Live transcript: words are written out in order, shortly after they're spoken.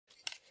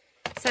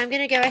So I'm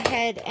going to go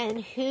ahead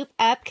and hoop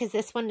up because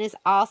this one is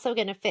also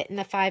going to fit in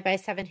the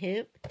 5x7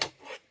 hoop.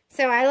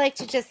 So I like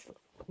to just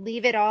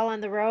leave it all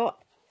on the row.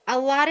 A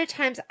lot of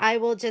times I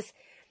will just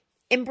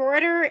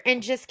embroider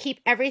and just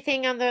keep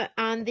everything on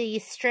the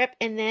strip,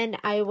 and then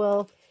I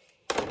will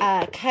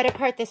cut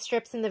apart the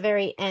strips in the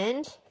very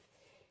end.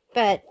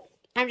 But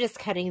I'm just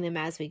cutting them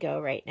as we go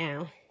right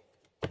now.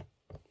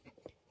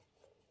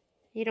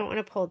 You don't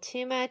want to pull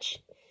too much,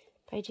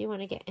 but I do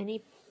want to get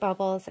any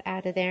bubbles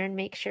out of there and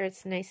make sure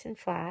it's nice and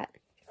flat.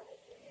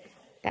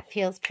 That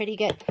feels pretty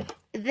good.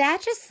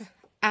 That just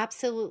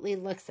absolutely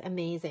looks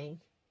amazing.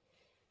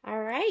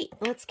 All right,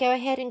 let's go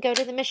ahead and go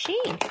to the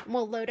machine.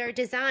 We'll load our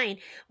design.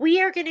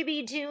 We are going to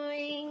be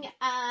doing,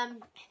 I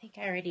think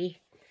I already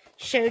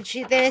showed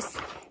you this,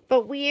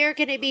 but we are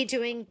going to be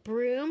doing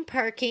Broom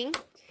Parking.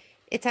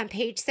 It's on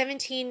page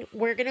 17.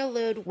 We're going to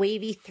load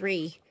Wavy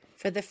 3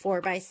 for the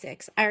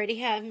 4x6. I already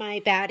have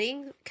my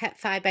batting cut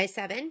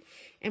 5x7,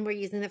 and we're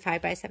using the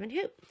 5x7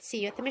 hoop.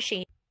 See you at the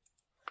machine.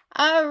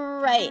 All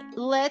right,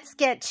 let's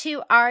get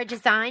to our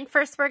design.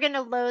 First, we're going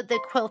to load the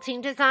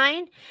quilting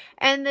design,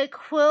 and the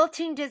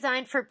quilting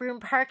design for Broom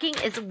Parking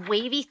is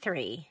Wavy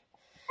 3.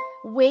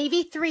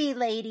 Wavy 3,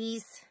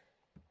 ladies.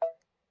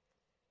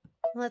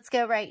 Let's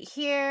go right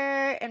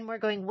here, and we're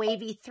going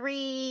Wavy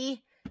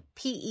 3,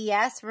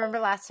 PES. Remember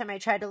last time I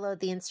tried to load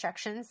the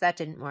instructions? That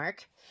didn't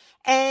work.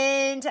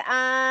 And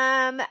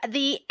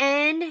the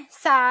N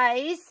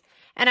size,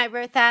 and I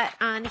wrote that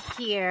on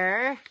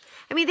here.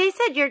 I mean, they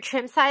said your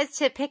trim size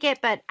to pick it,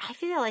 but I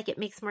feel like it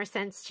makes more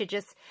sense to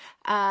just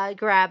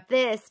grab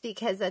this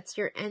because that's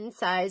your N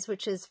size,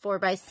 which is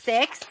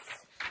 4x6.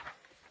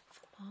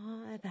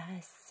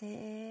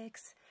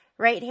 4x6.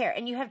 Right here.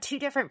 And you have two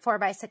different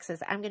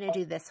 4x6s. I'm going to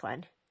do this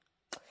one.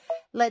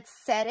 Let's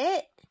set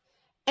it.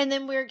 And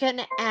then we're going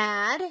to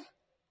add...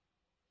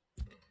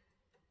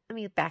 Let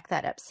me back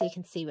that up so you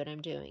can see what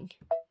I'm doing.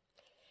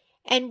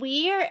 And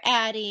we are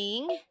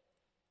adding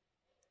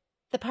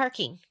the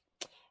parking.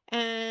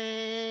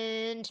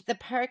 And the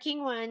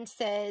parking one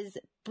says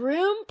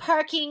Broom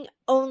Parking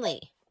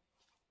only.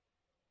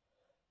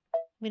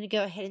 I'm going to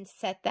go ahead and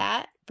set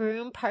that.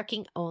 Broom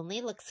Parking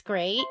only. Looks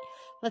great.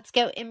 Let's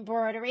go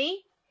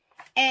embroidery.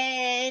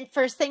 And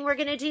first thing we're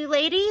going to do,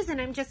 ladies,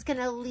 and I'm just going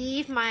to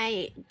leave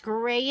my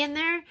gray in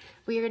there.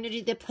 We're going to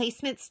do the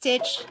placement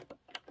stitch.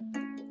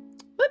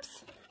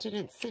 Whoops.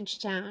 Didn't cinch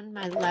down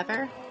my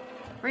lever.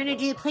 We're going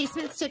to do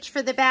placement stitch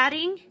for the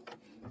batting.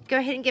 Go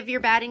ahead and give your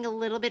batting a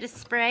little bit of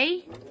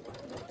spray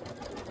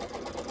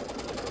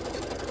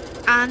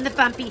on the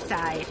bumpy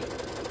side.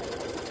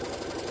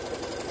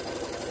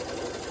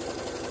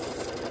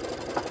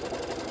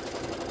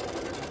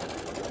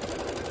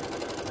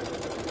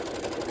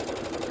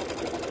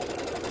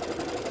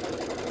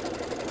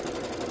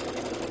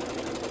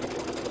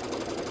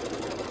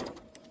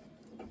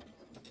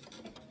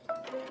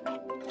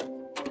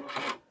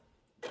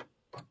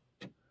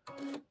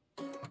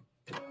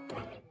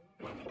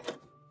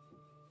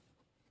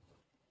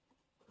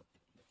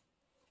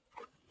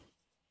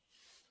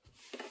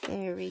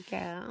 There we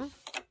go.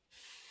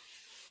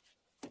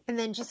 And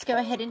then just go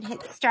ahead and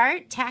hit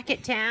start, tack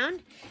it down.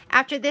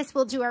 After this,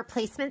 we'll do our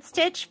placement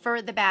stitch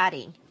for the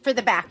batting, for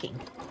the backing.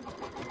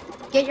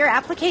 Get your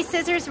applique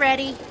scissors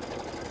ready.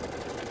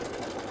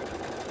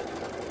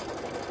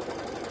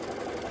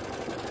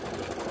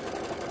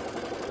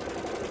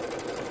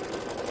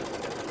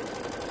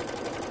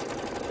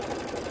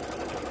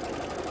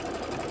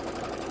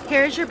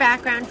 Here's your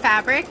background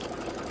fabric.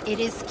 It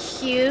is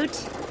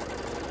cute.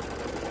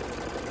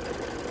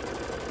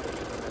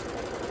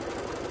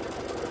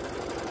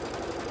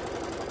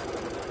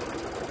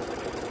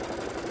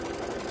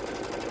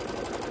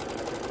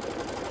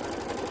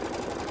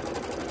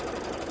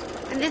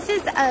 This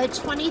is a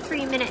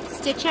 23-minute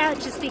stitch out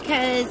just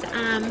because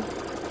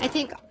I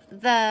think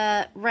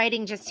the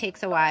writing just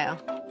takes a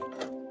while.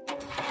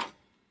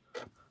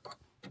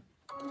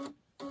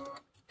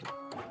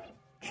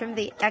 Trim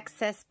the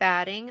excess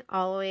batting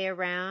all the way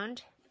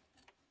around.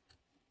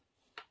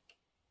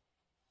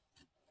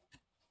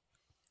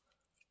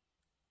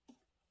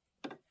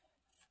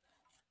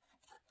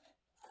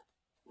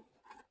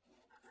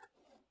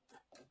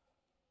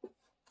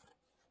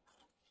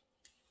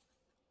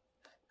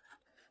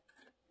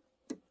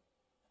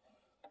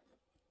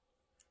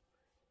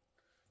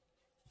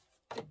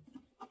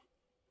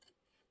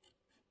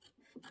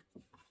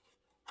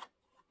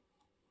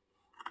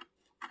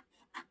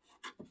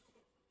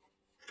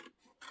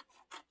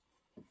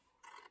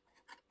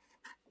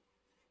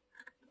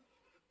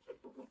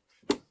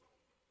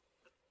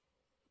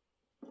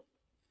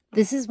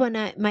 This is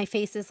when my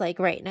face is like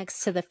right next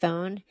to the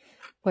phone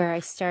where I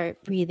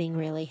start breathing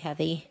really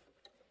heavy.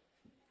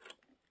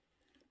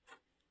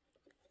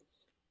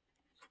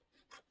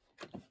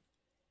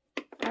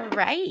 All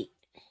right.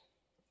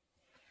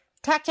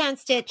 Tack down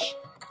stitch.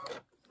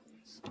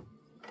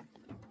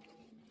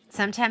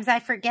 Sometimes I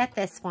forget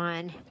this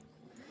one.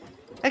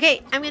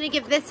 Okay, I'm going to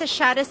give this a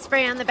shot of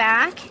spray on the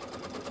back.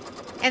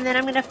 And then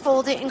I'm going to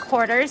fold it in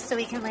quarters so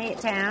we can lay it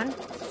down.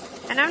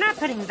 And I'm not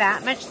putting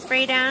that much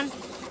spray down.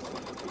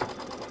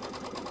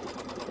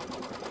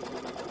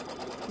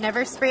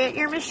 Never spray at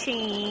your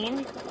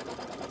machine.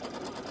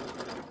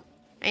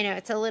 I know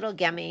it's a little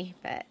gummy,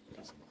 but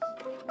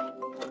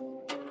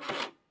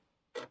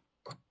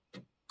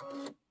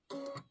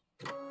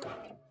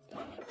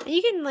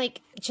you can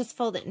like just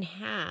fold it in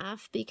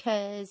half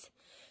because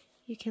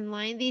you can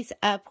line these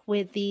up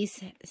with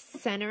these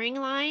centering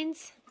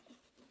lines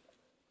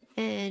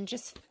and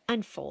just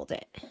unfold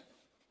it.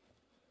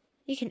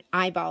 You can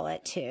eyeball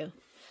it too.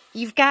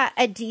 You've got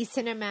a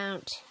decent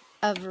amount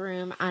of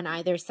room on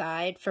either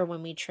side for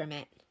when we trim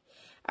it.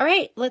 All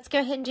right, let's go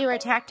ahead and do our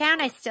tack down.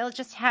 I still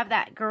just have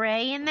that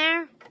gray in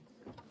there.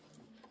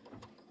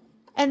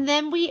 And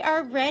then we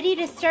are ready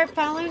to start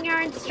following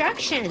our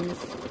instructions.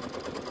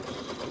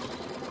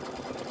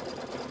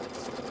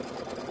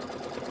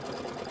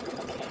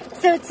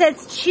 So it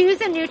says choose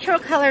a neutral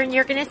color and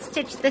you're going to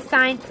stitch the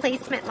sign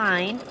placement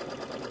line.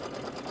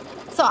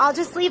 So I'll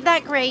just leave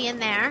that gray in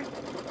there.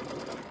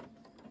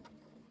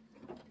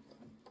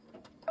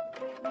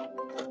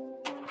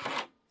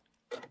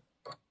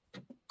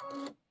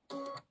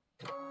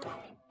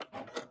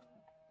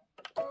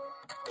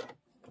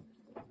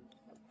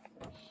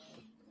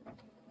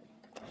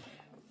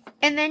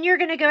 And then you're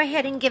going to go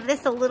ahead and give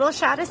this a little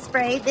shot of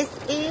spray. This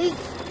is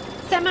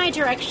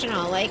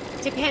semi-directional, like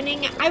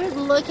depending, I would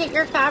look at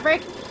your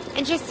fabric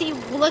and just see,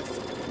 look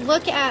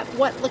at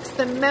what looks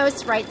the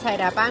most right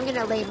side up. I'm going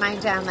to lay mine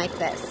down like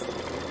this.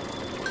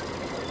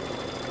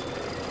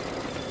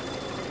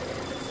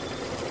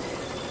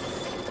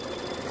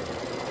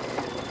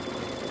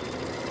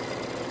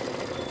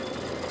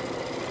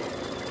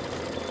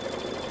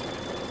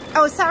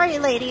 Oh, sorry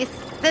ladies.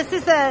 This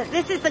is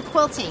the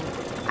quilting.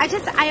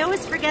 I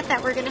always forget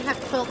that we're going to have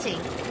quilting.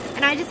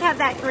 And I just have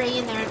that gray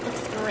in there. It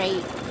looks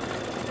great.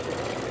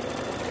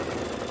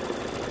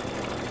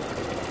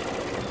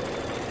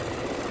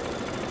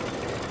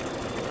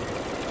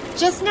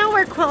 Just know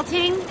we're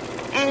quilting,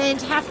 and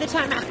half the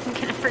time I'm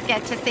going to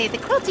forget to say the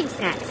quilting's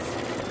next.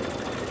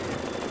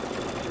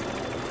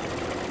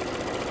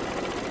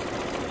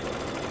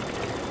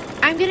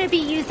 I'm going to be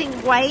using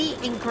white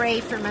and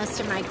gray for most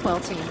of my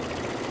quilting.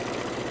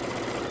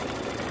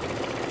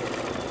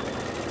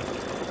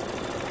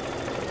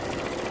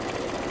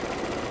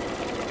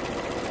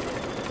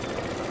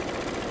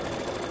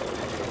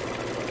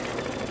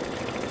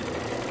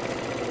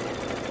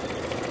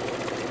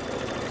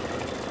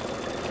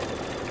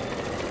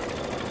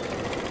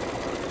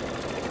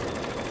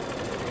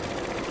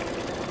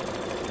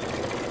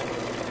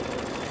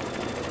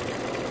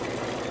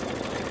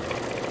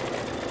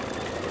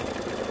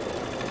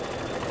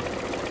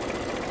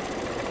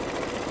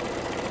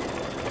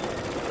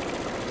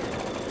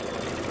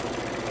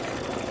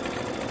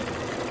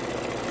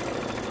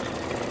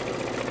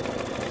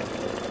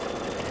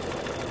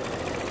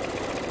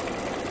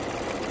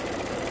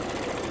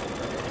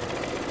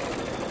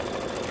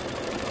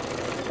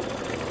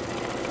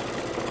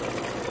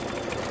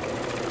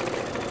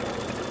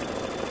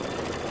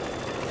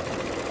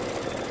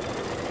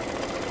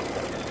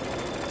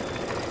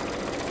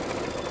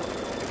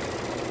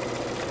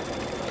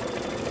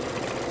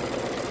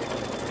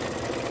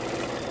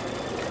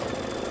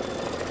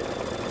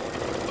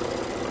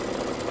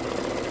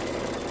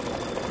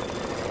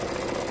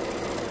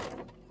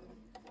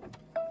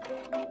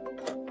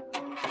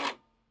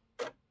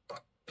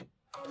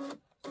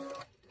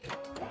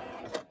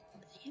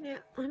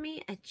 Let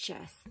me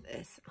adjust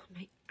this on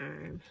my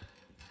arm.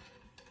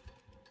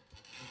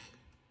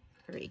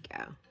 There we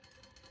go.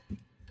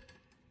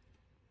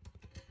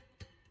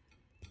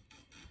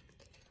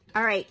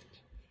 All right,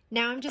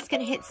 now I'm just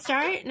going to hit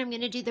start and I'm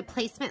going to do the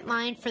placement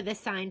line for the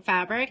sign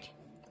fabric.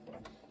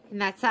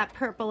 And that's that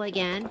purple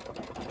again.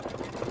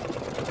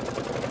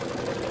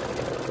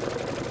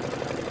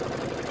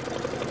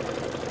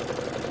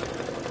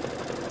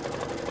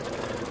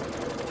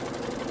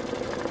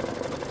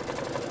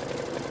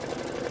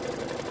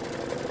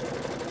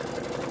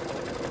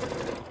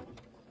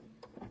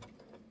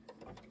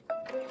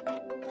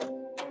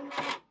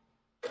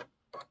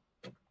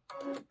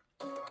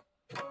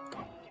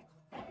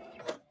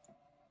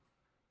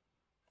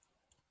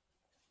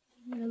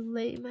 I'm going to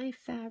lay my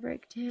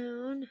fabric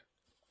down.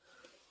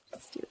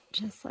 Just do it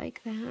just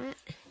like that.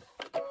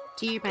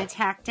 Do my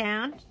tack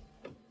down.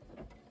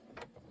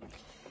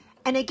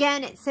 And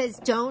again, it says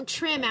don't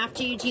trim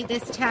after you do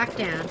this tack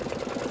down.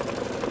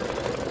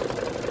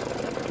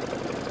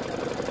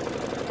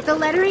 The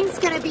lettering's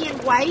going to be in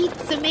white,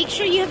 so make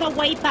sure you have a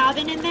white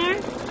bobbin in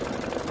there.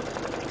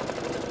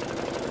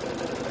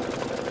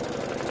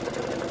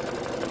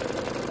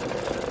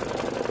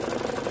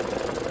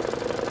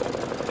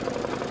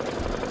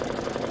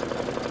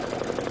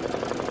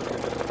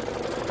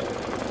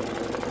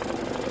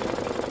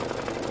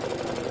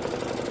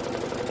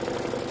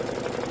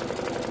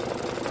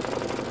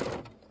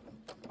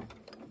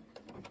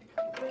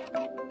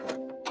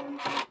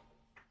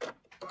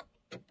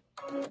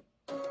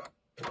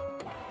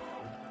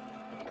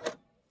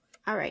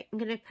 All right, I'm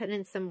going to put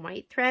in some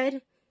white thread.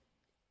 I'm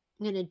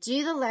going to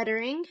do the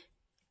lettering.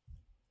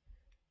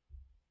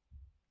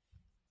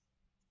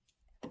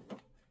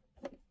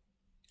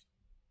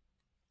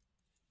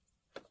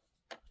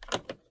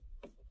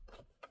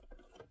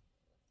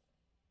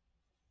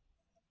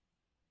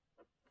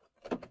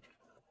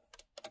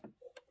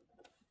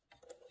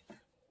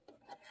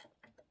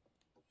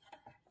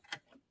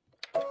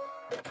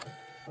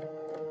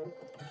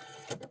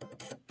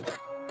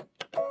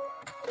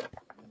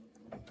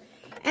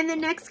 And the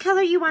next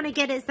color you want to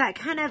get is that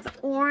kind of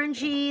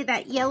orangey,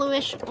 that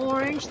yellowish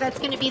orange. That's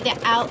going to be the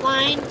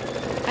outline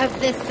of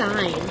this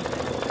sign.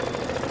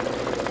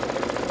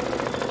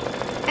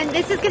 And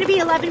this is going to be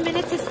 11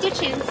 minutes of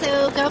stitching,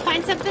 so go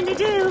find something to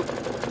do.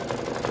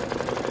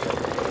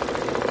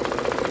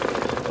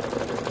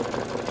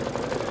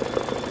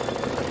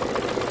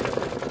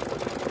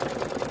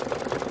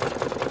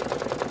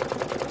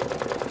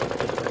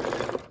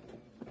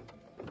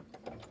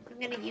 I'm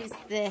going to use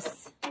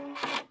this.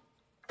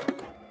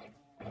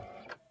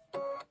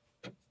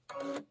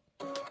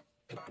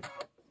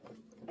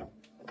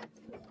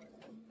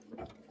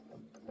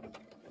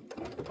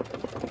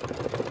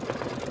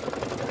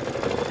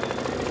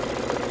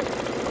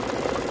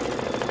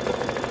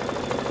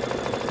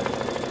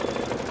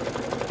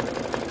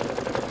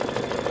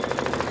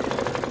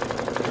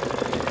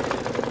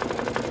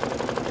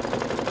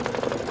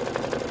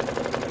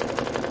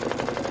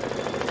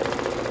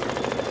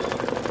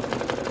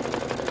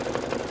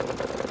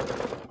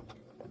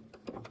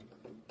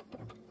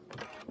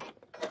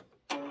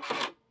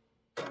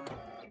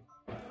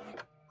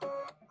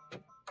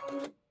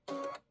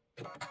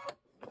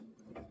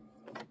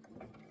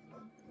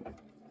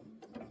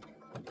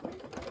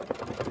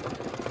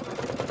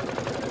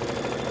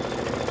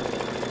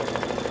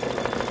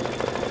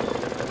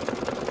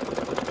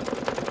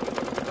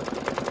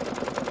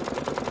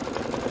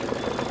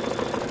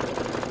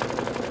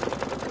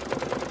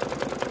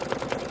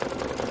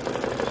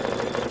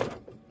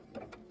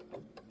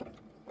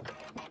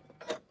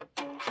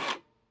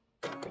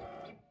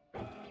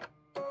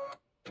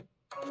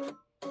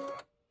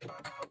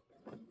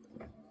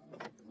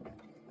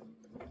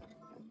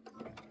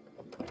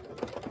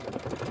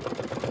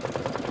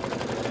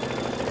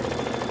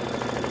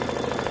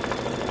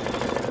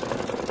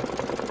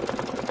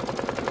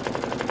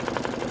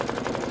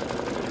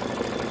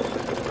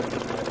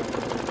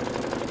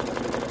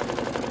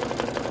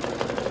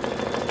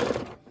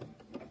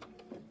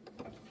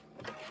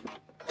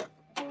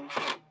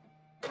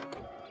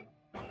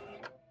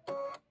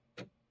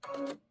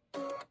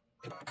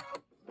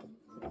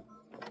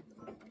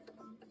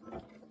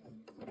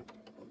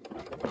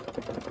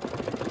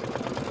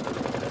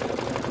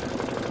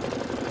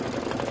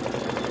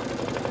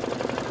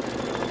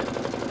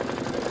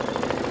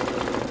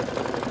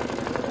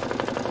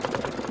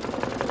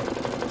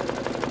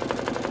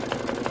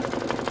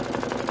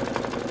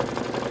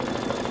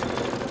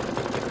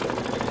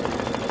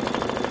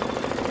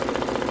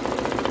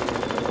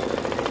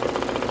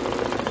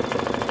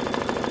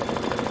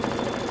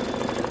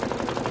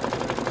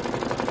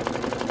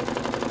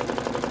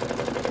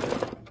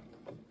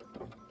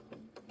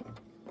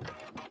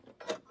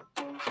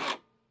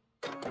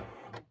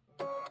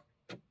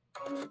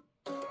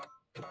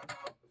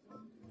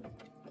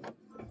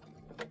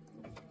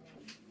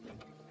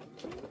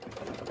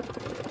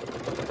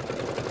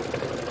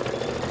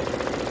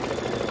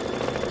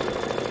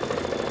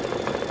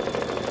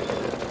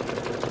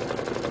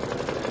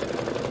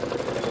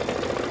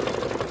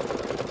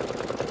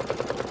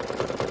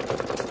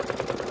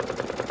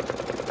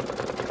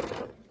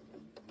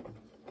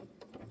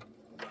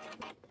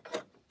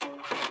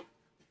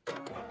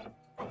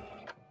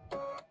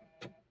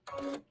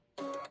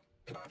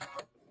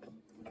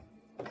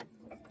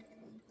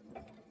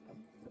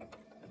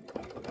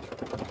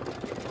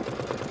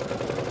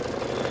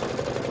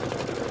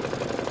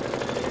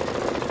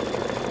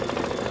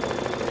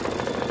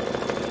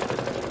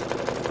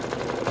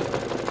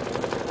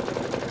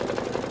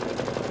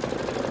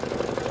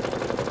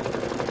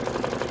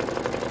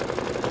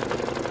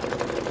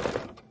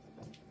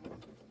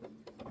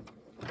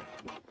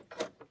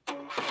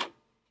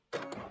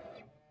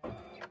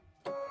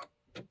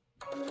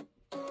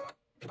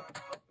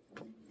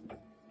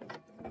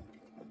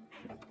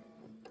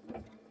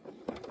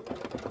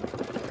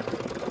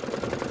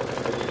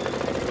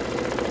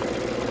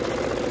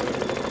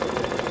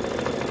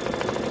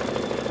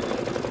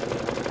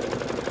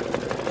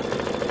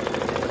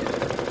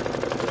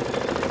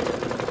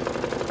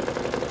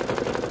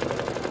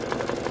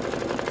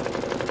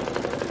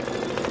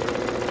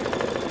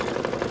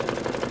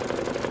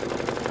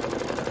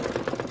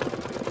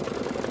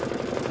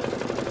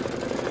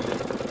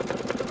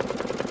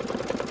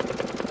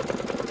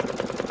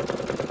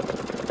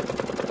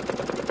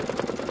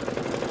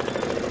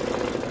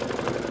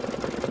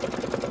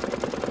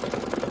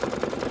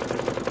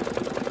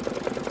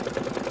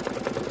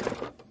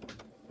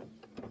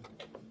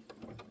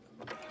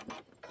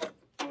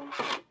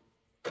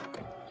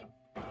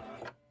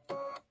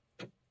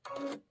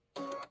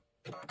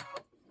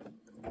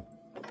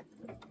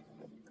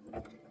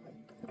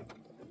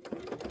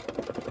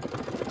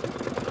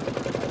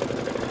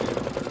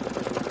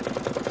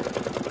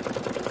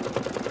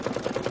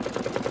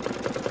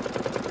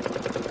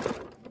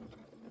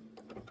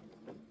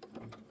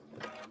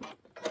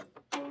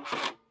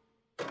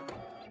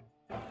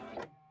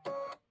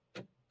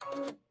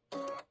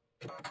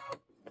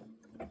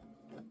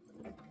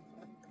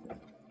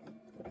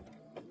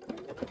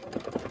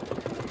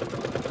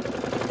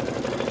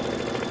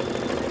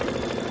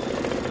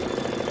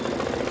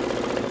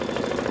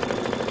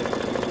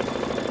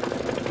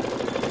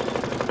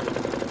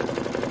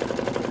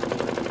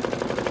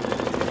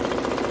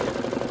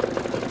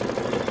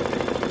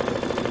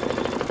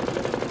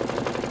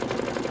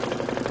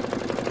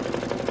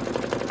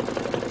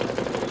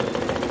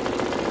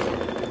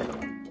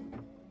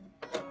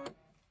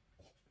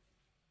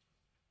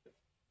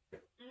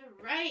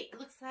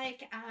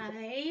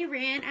 I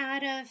ran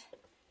out of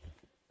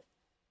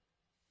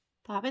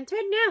bobbin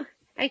thread. No,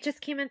 I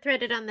just came and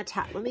threaded on the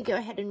top. Let me go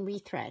ahead and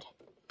rethread.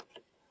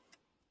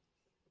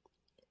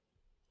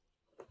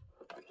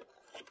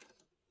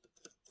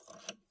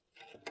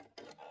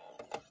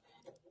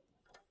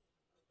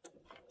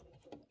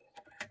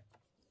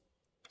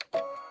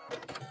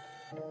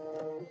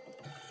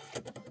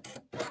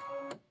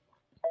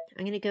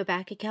 I'm going to go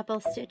back a couple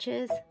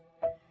stitches.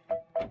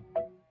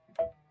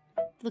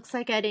 Looks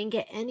like I didn't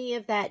get any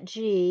of that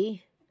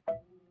G.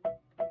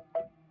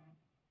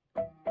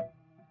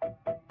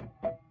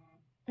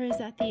 Or is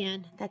that the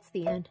end? That's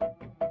the end.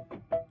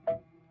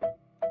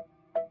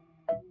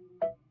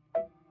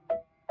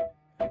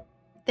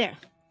 There.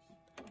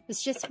 I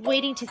was just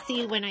waiting to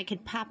see when I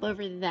could pop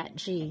over that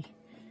G.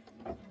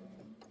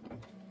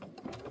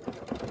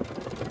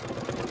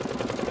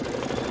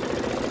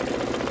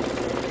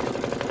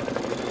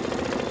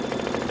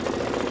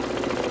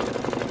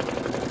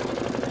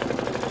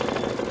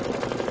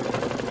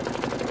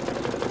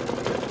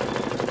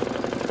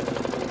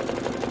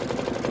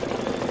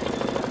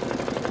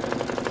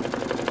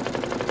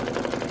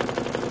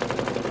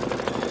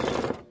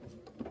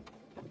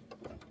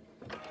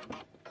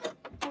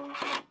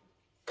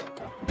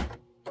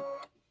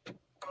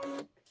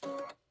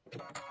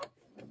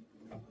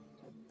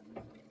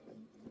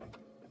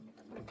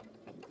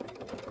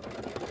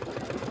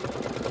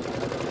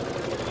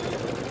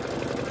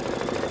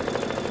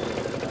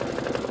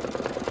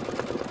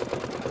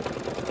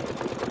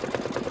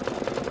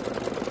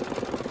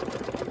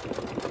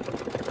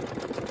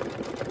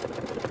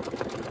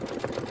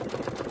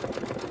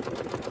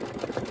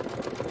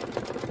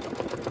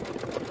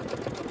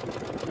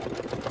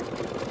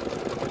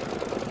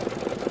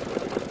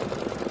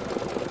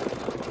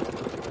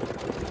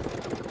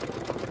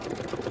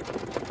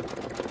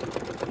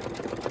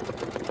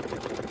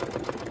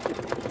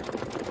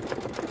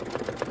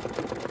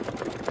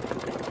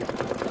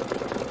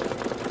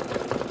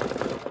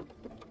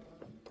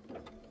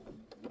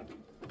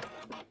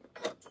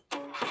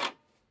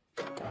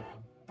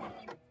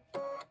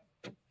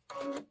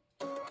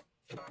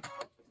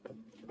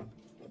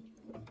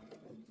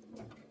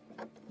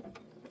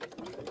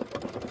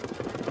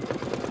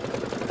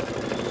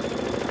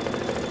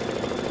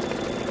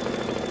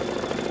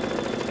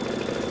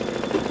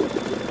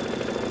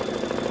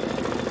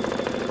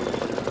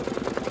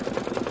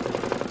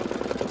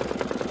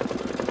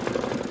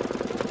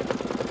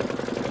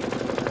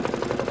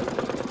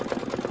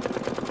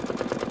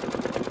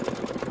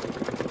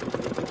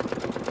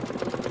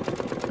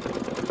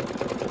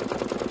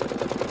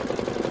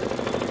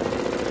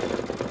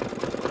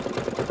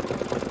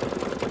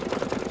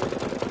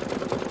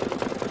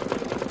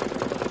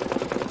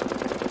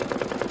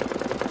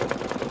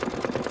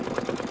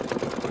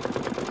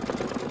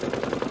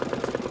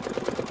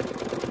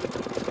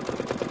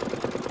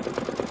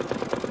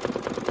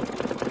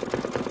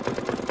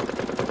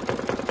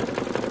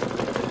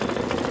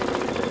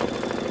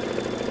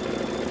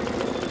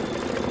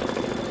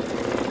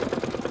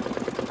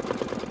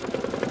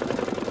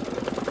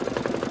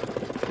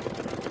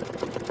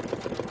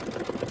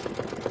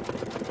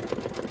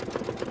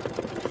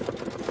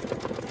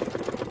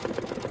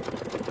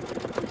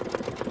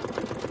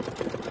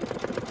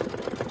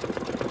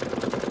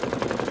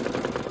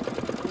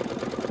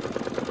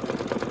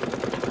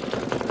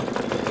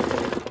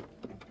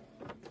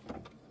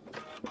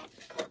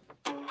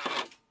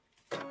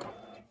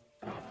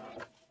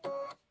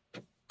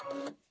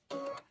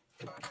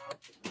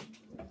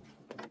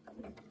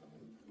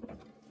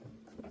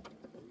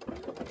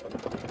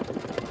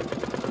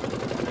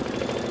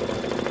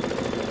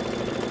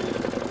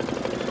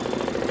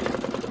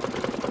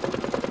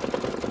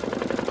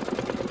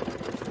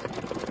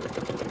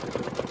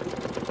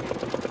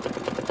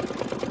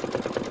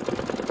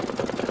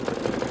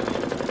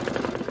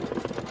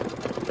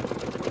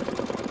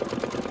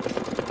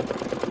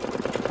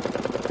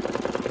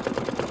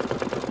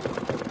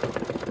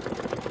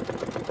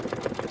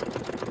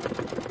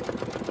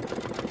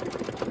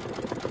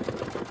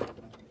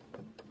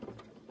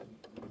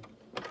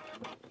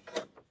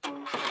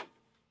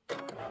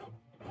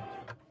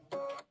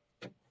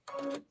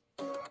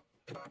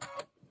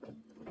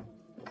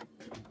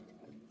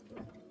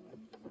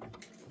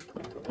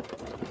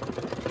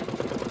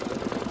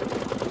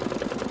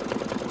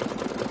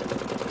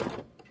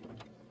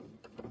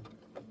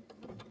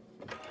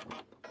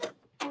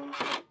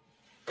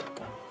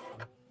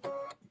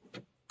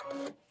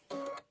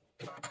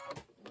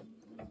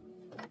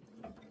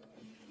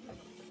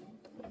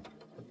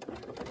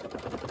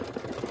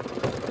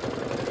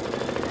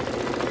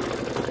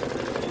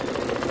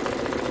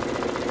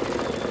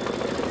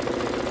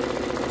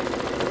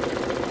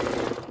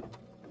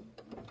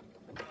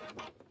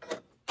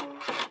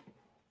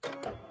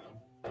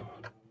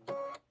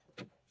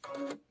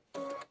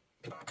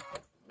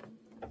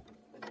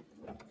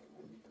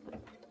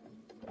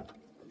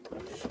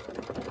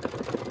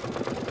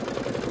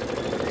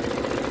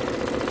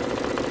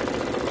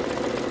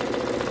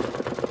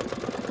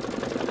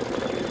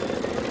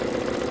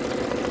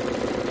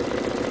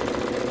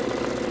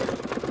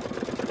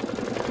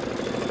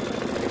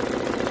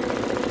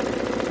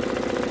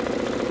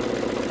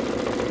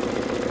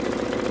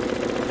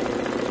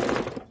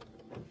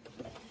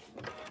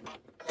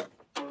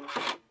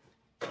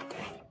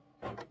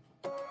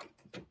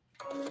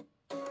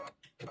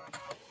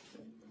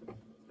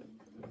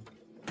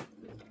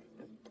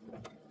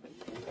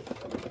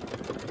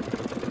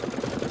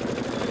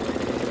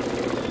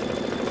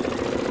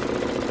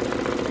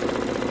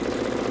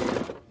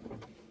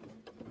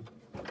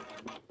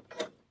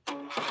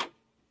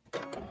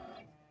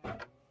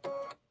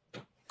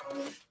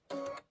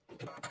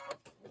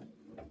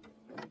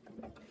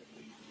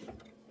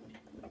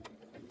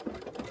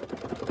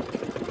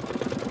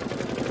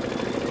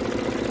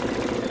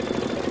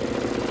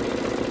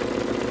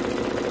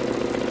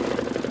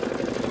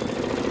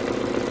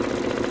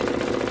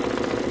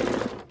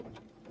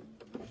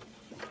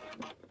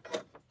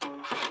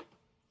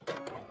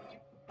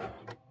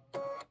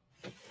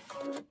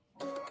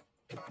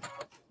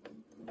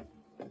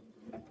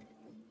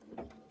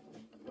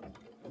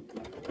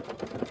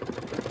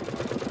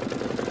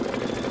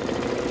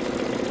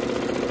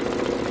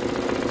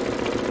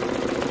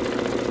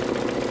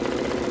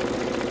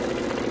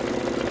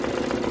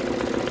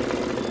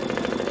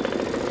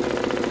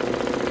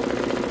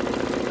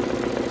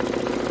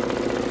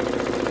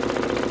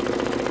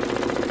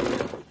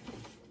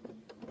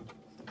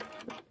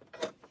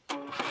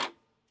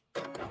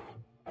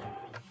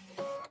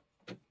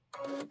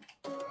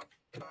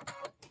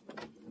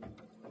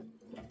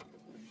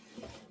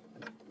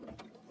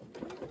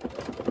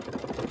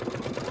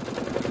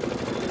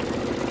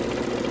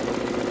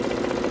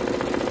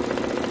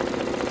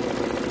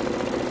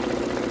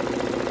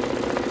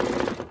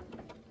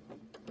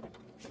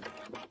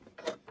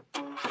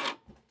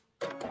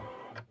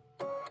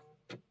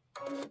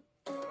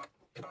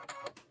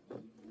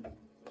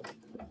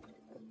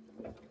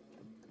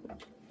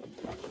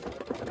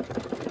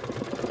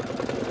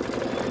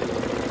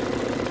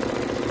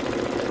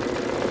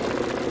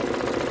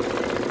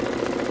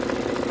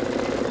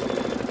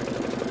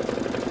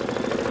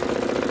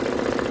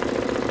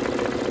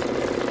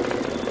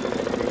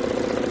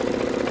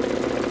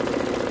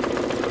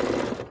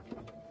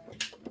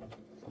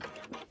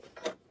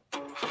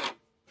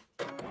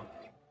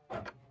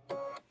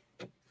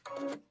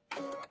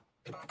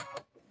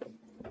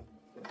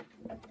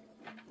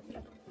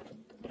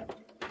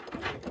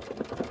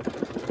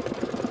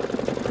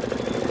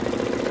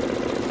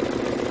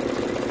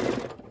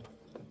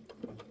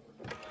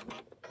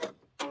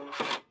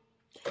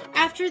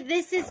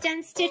 this is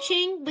done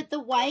stitching with the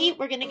white,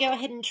 we're going to go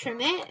ahead and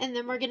trim it, and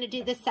then we're going to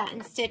do the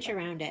satin stitch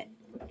around it.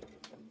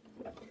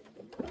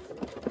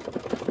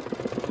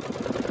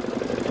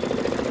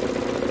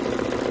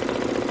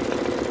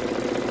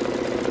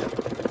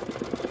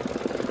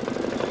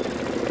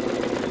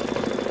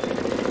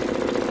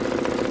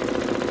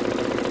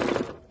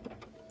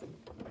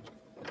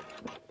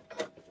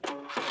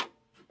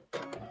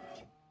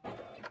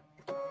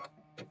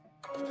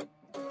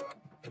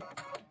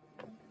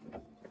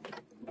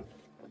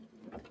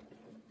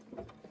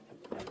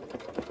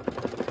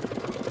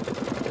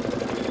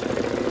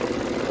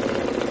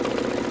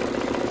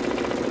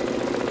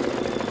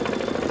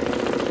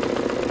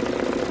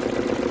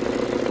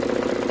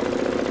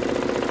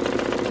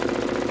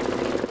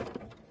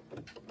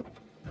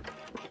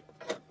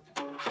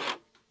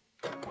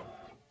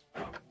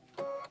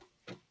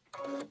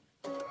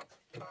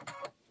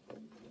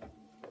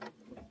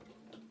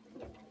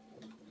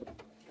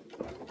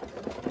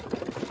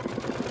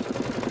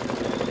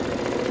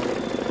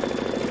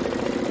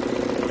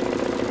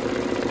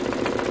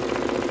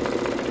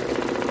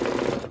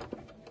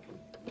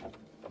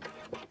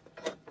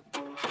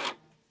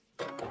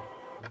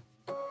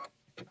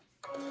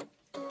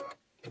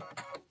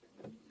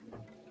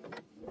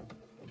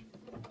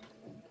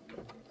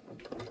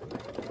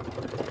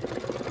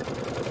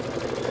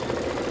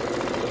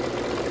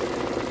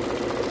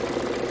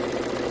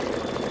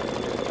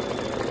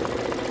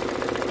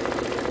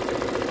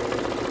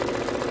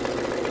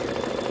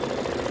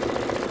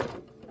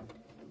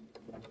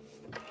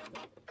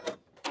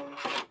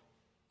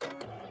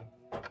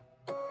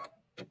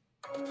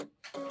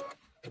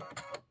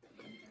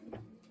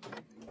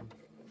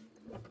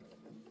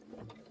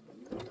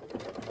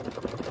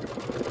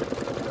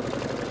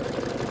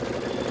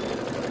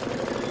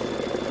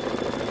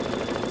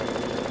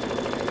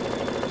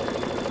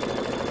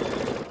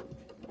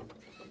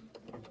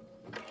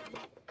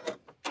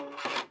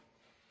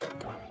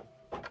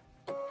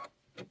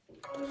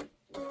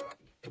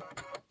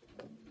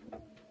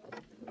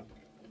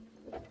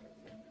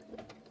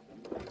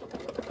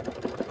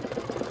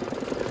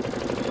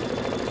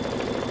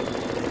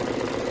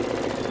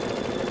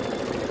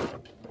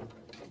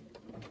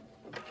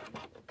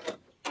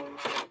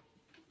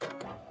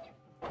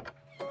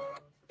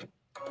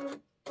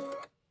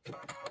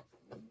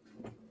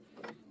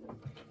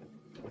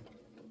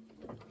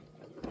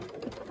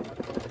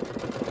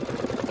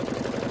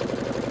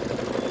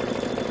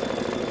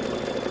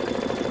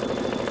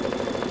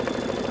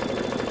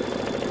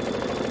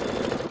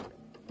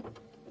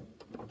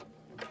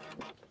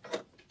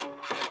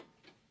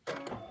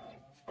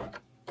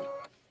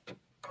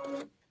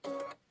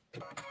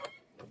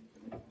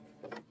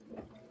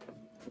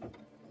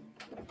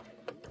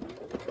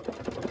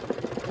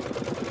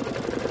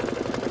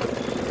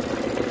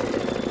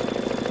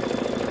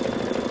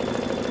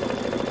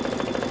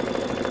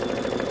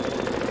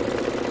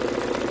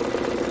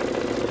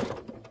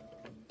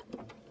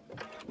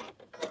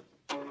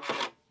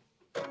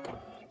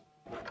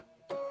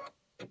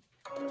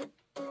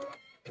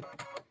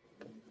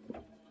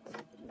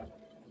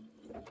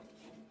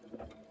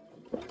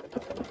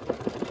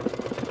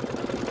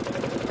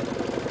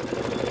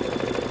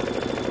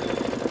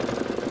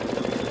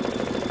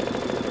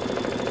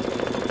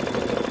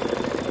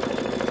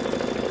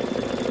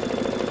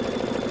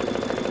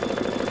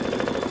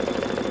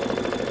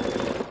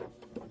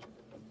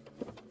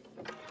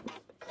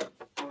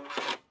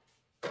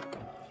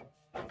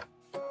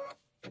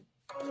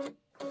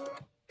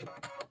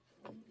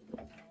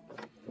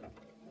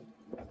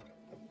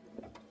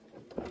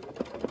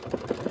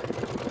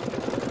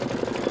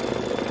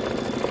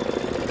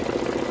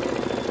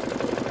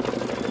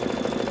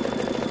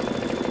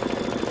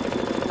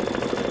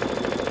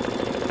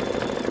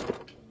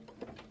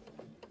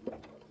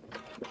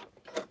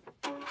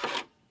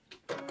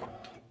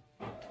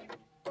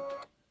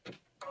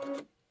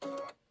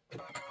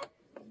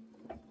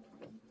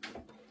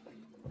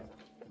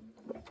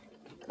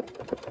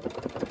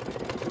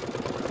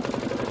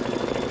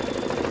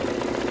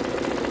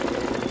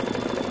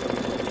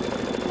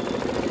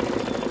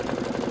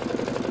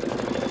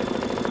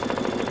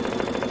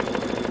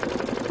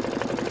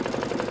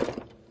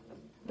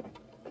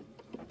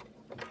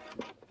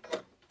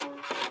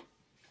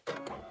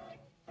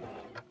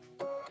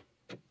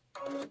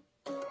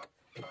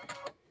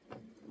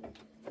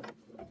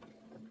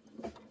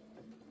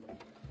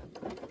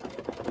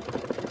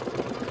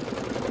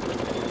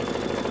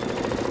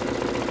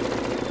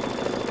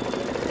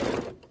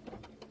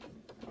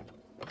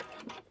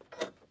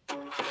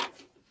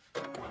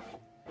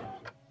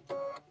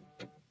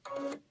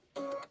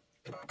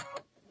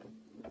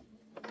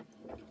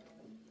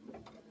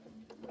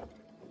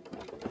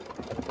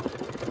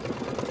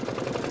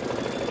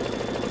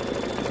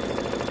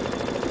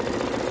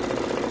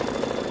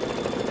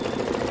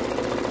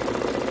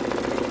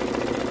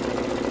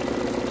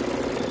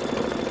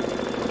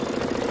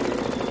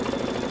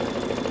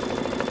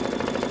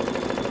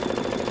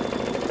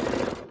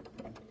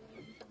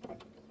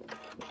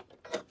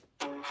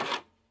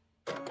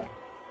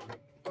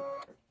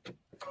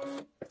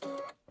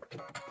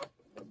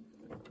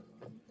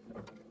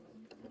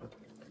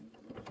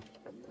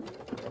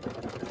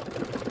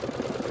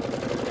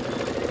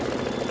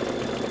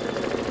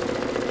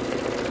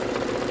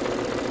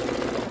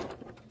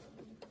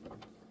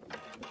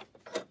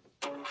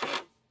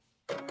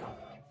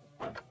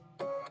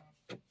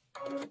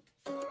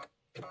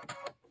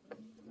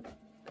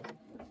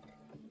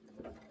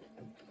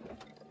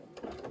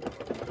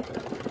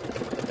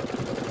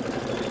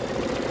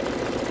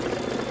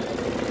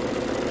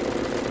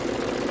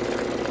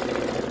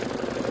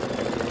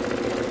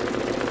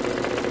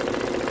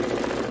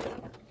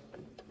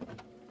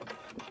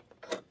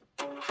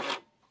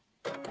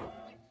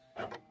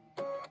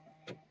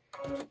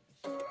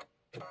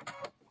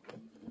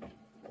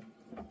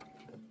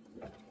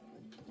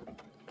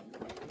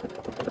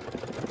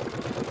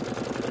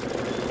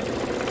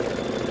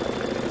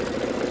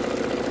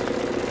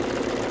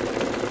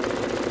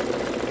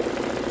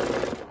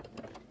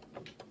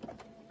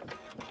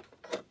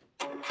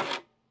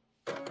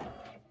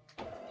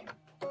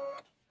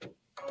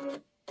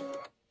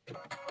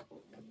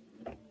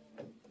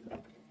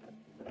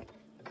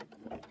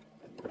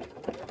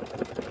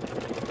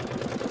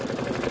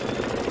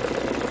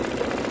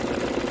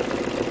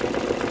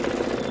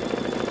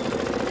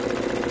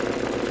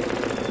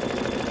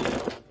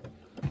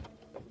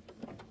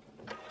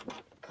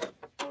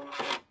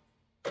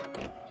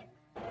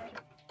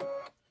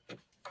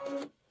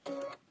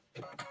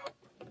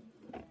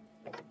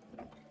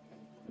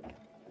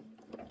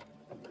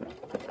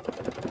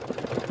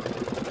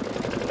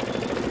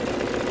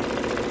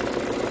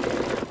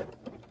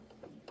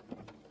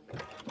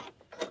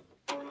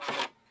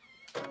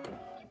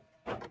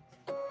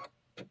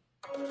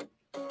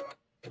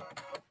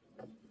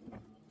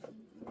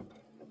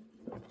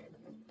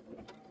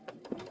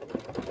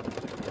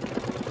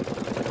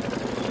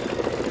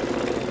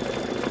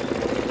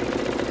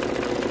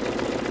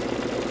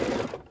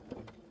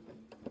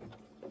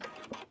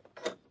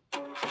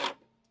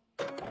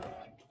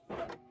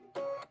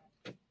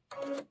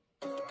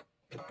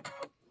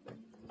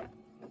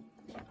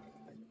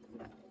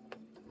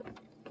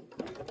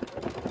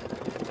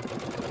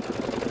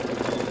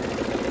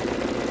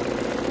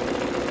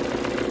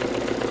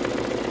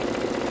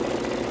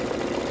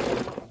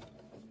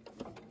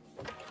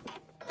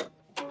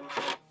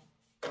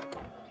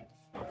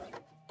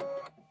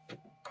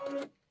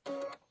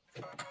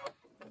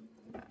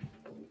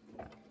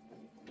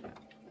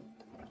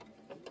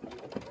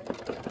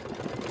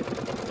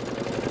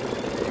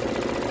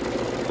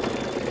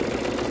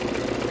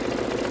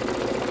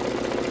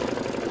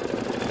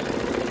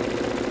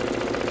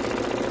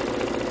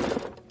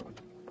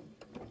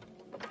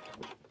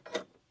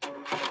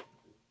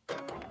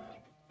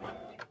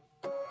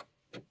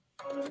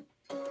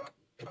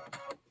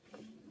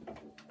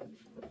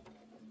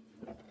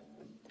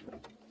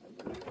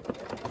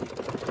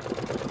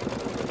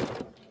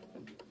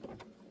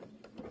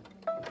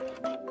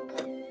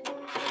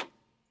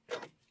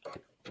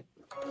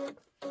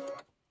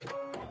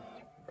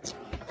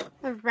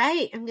 All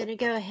right, I'm going to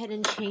go ahead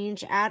and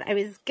change out. I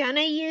was going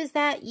to use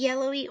that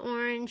yellowy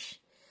orange.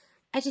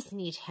 I just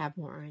need to have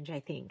more orange, I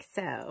think.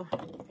 So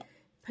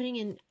putting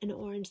in an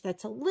orange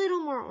that's a little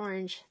more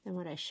orange than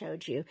what I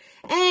showed you.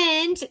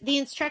 And the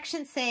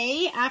instructions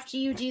say after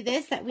you do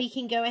this that we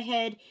can go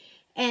ahead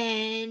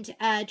and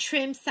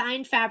trim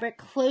sign fabric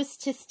close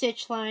to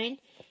stitch line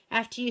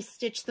after you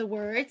stitch the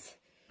words.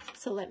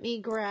 So let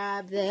me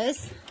grab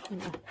this. I'm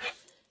going to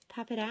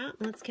pop it out.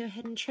 Let's go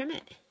ahead and trim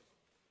it.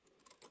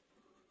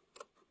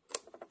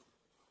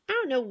 I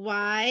don't know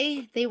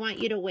why they want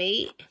you to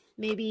wait.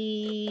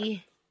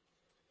 Maybe,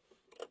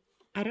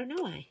 I don't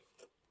know why.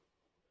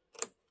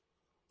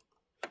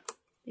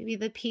 Maybe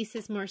the piece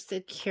is more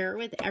secure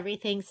with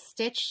everything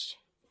stitched.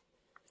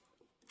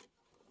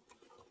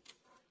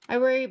 I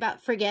worry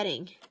about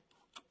forgetting.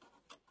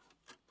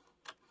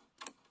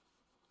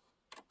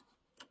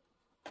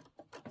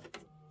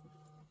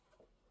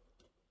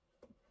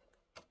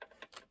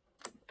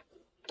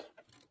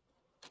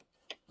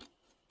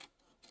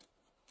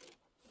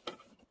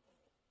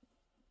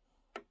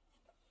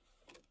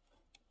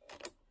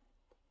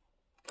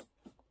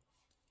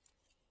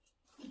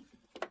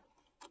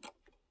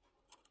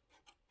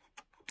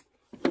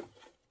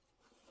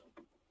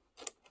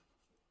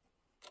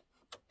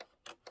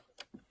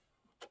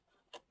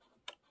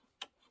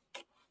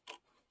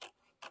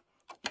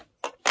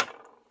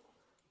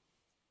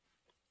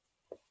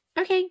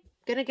 Okay,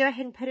 gonna go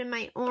ahead and put in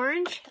my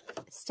orange.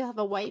 Still have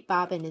a white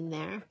bobbin in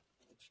there.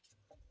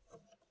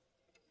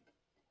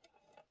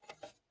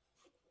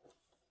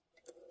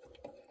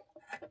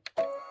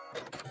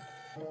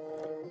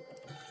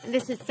 And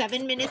this is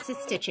 7 minutes of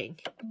stitching.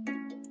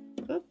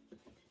 Oop.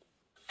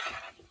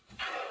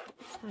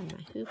 Tie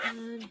my hoop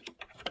on.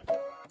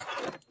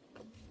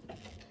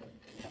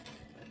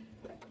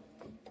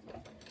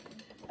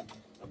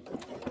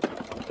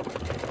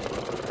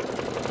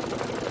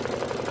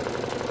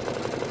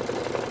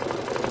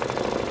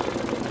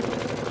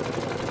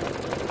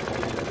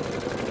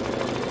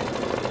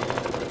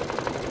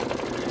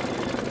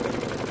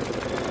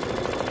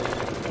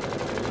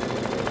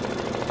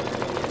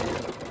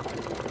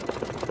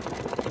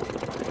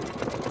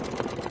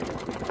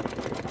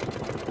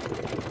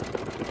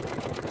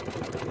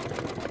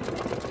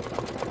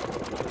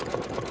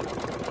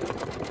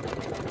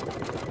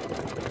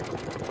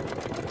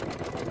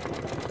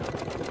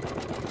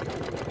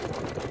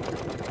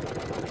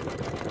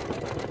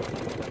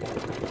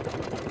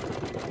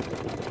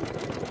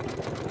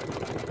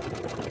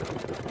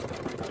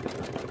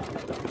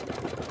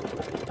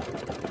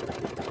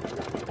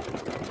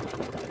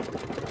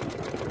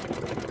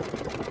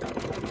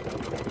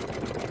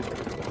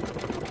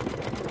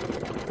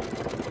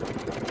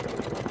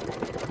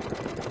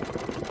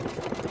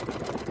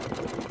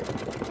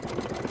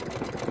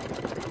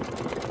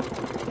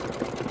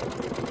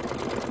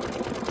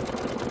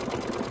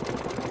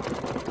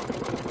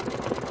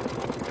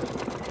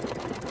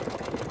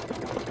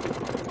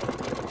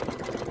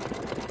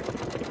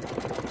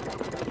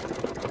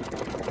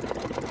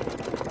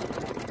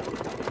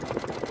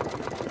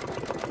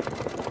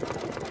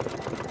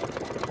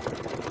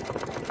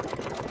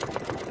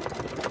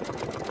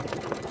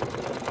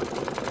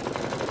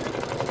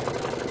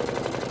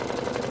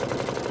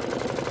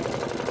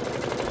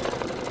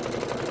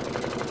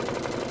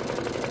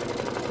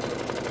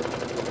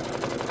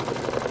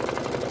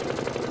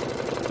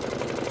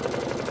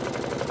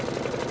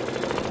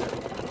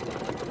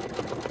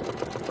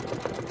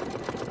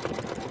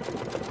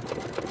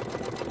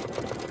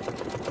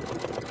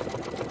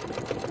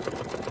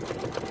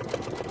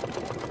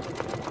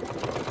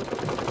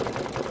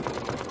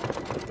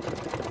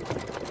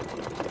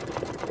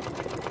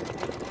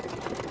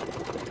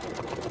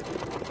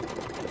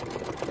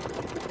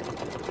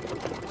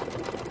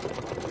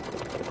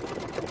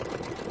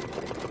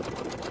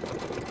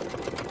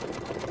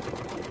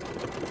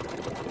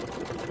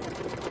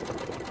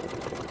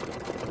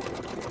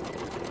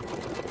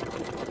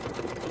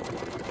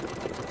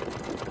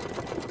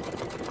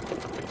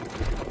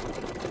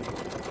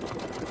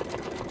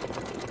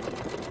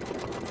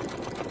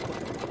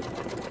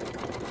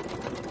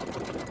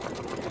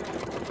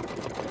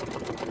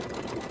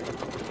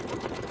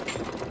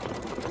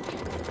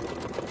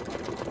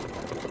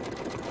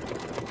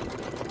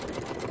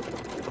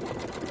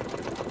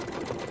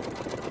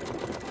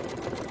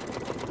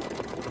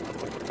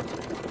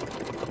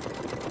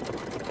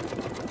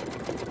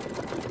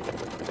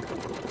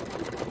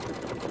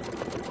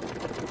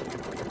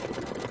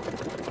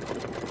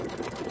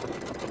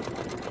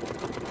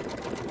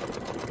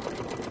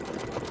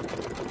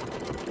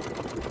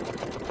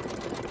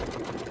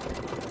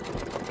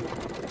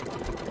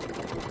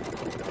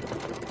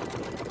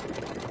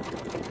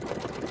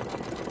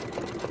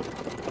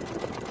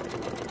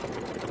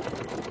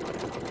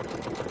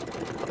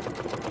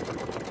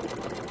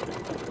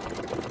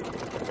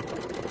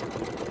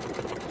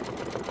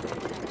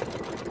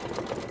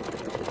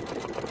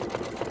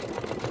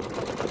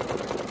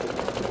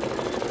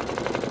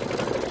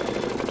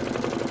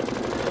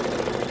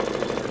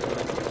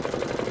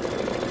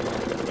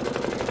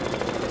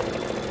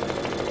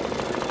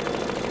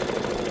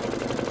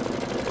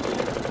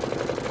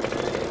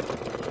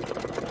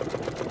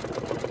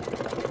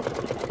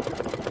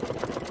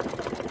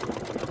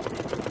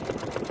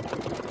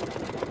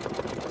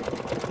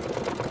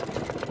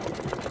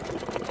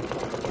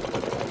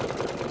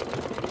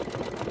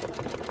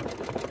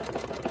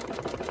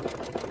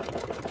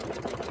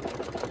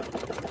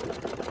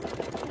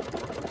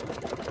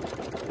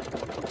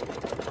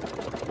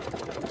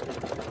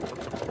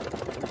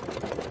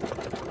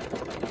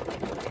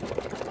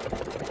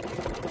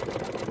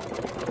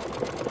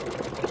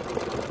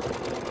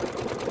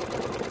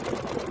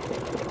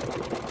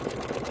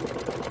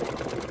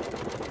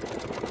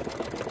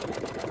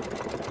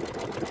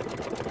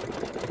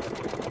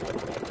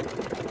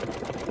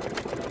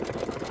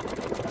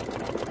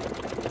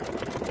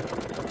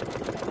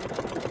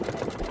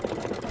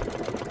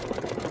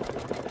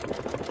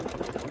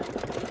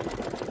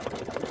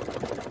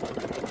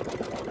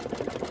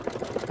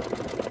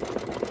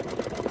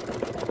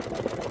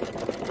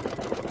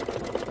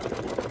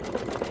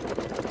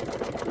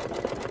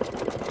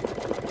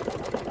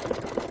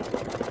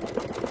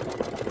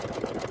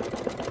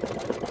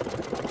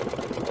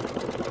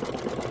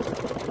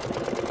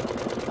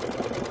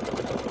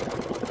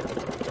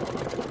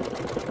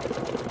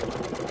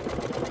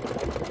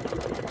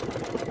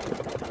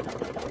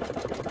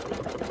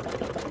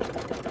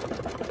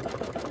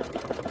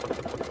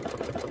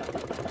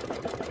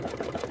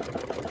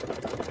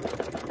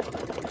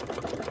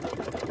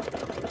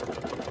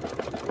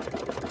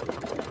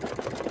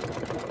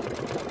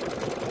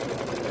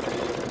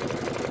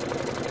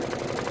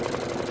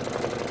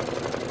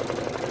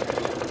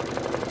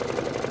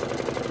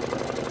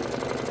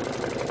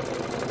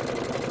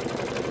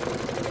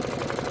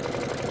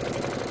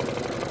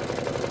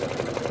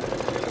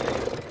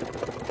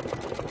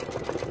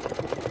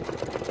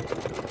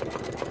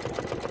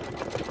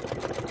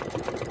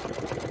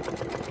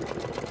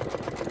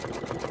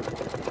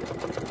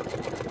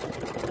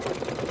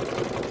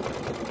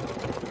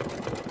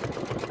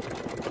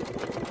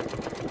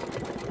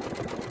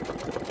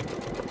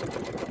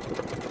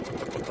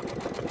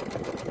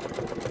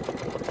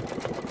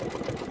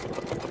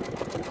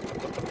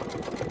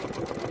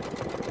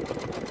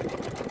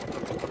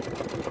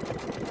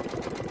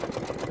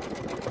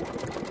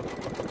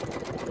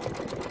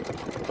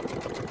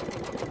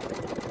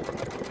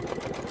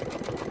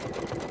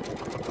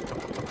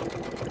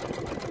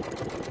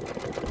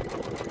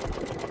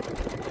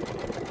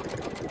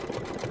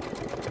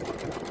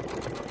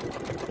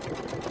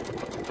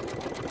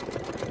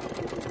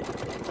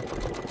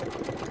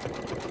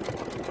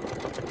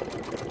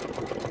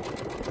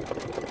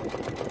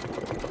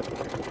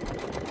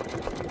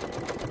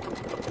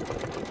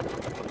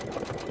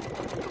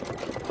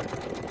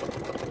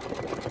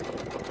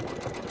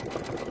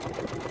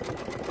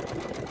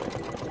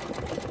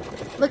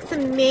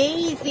 looks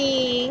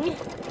amazing.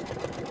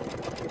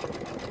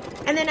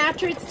 And then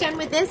after it's done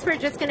with this, we're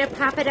just going to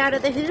pop it out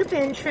of the hoop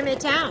and trim it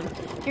down.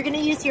 You're going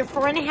to use your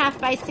 4.5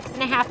 by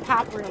 6.5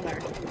 pop ruler.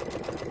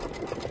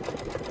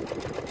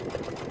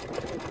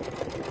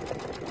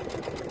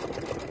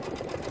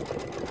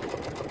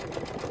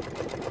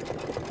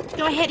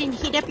 Go ahead and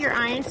heat up your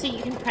iron so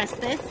you can press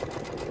this.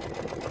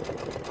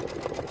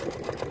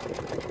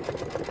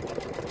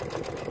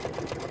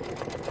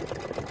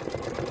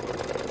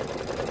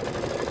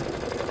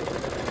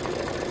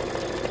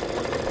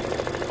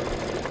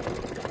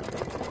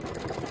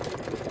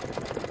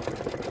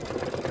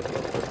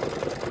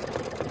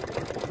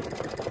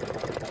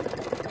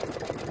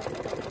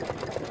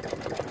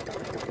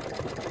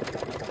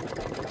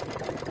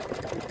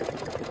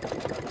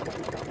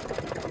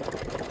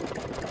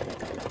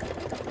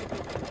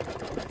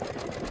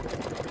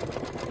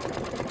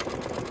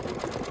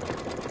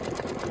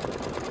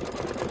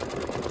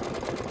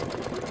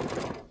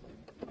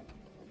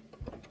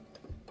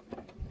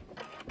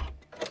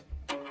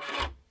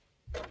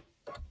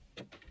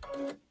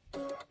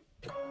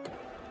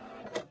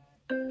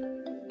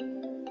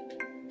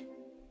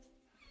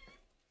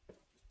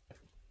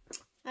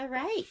 All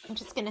right, I'm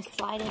just going to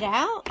slide it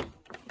out.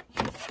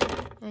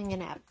 I'm going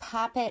to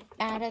pop it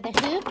out of the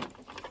hoop,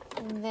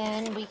 and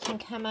then we can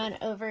come on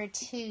over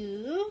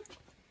to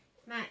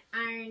my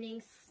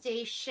ironing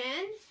station.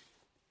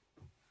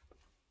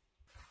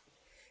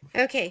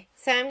 Okay,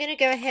 so I'm going to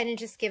go ahead and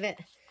just give it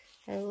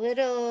a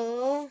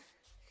little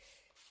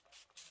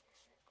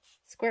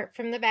squirt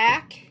from the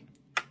back.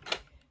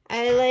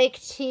 I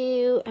like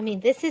to,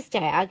 this is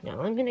diagonal.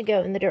 I'm going to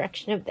go in the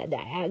direction of the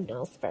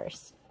diagonals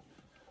first.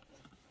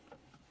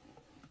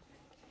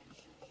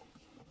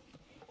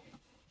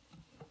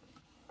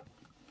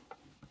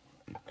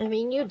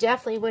 You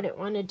definitely wouldn't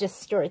want to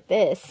distort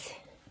this.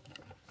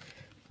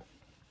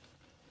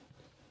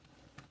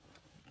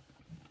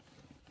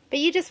 But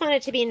you just want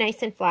it to be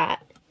nice and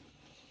flat.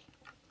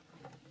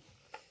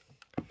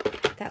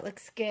 That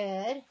looks good.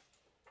 I'm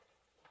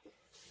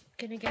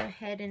going to go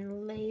ahead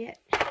and lay it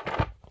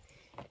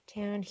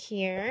down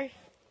here.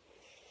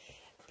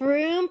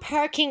 Broom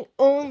parking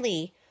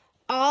only.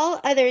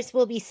 All others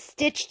will be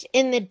stitched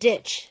in the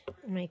ditch. Oh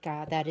my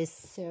God, that is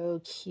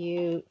so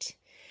cute.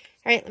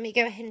 All right, let me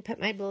go ahead and put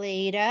my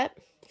blade up.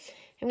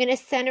 I'm going to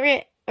center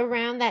it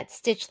around that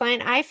stitch line.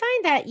 I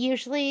find that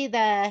usually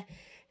the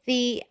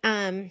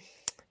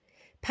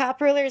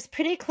pop ruler is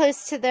pretty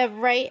close to the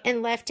right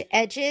and left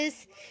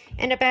edges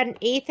and about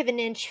 1/8 of an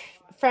inch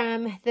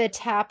from the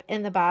top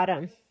and the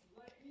bottom.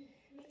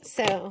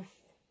 So,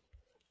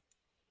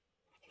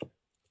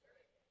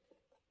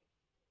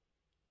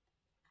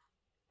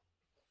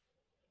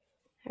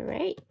 all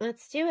right,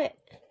 let's do it.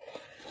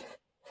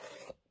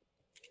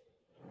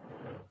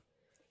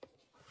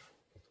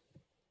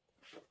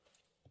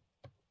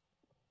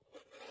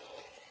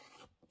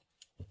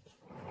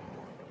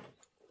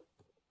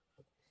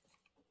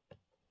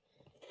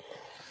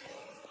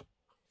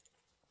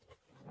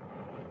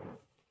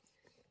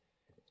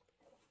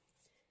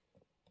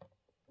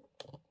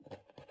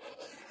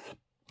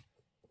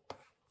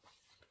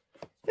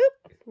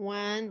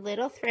 One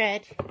little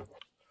thread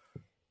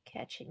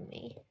catching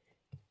me.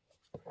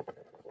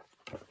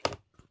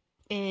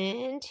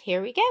 And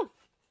here we go.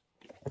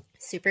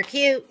 Super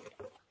cute.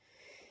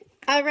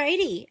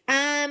 Alrighty.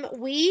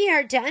 We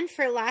are done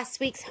for last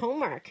week's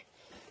homework.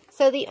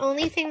 So the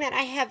only thing that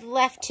I have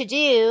left to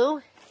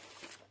do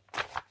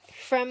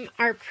from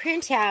our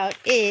printout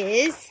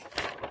is,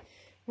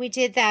 we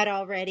did that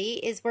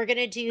already, is we're going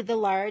to do the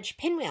large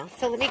pinwheel.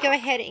 So let me go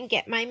ahead and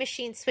get my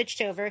machine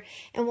switched over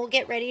and we'll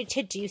get ready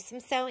to do some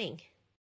sewing.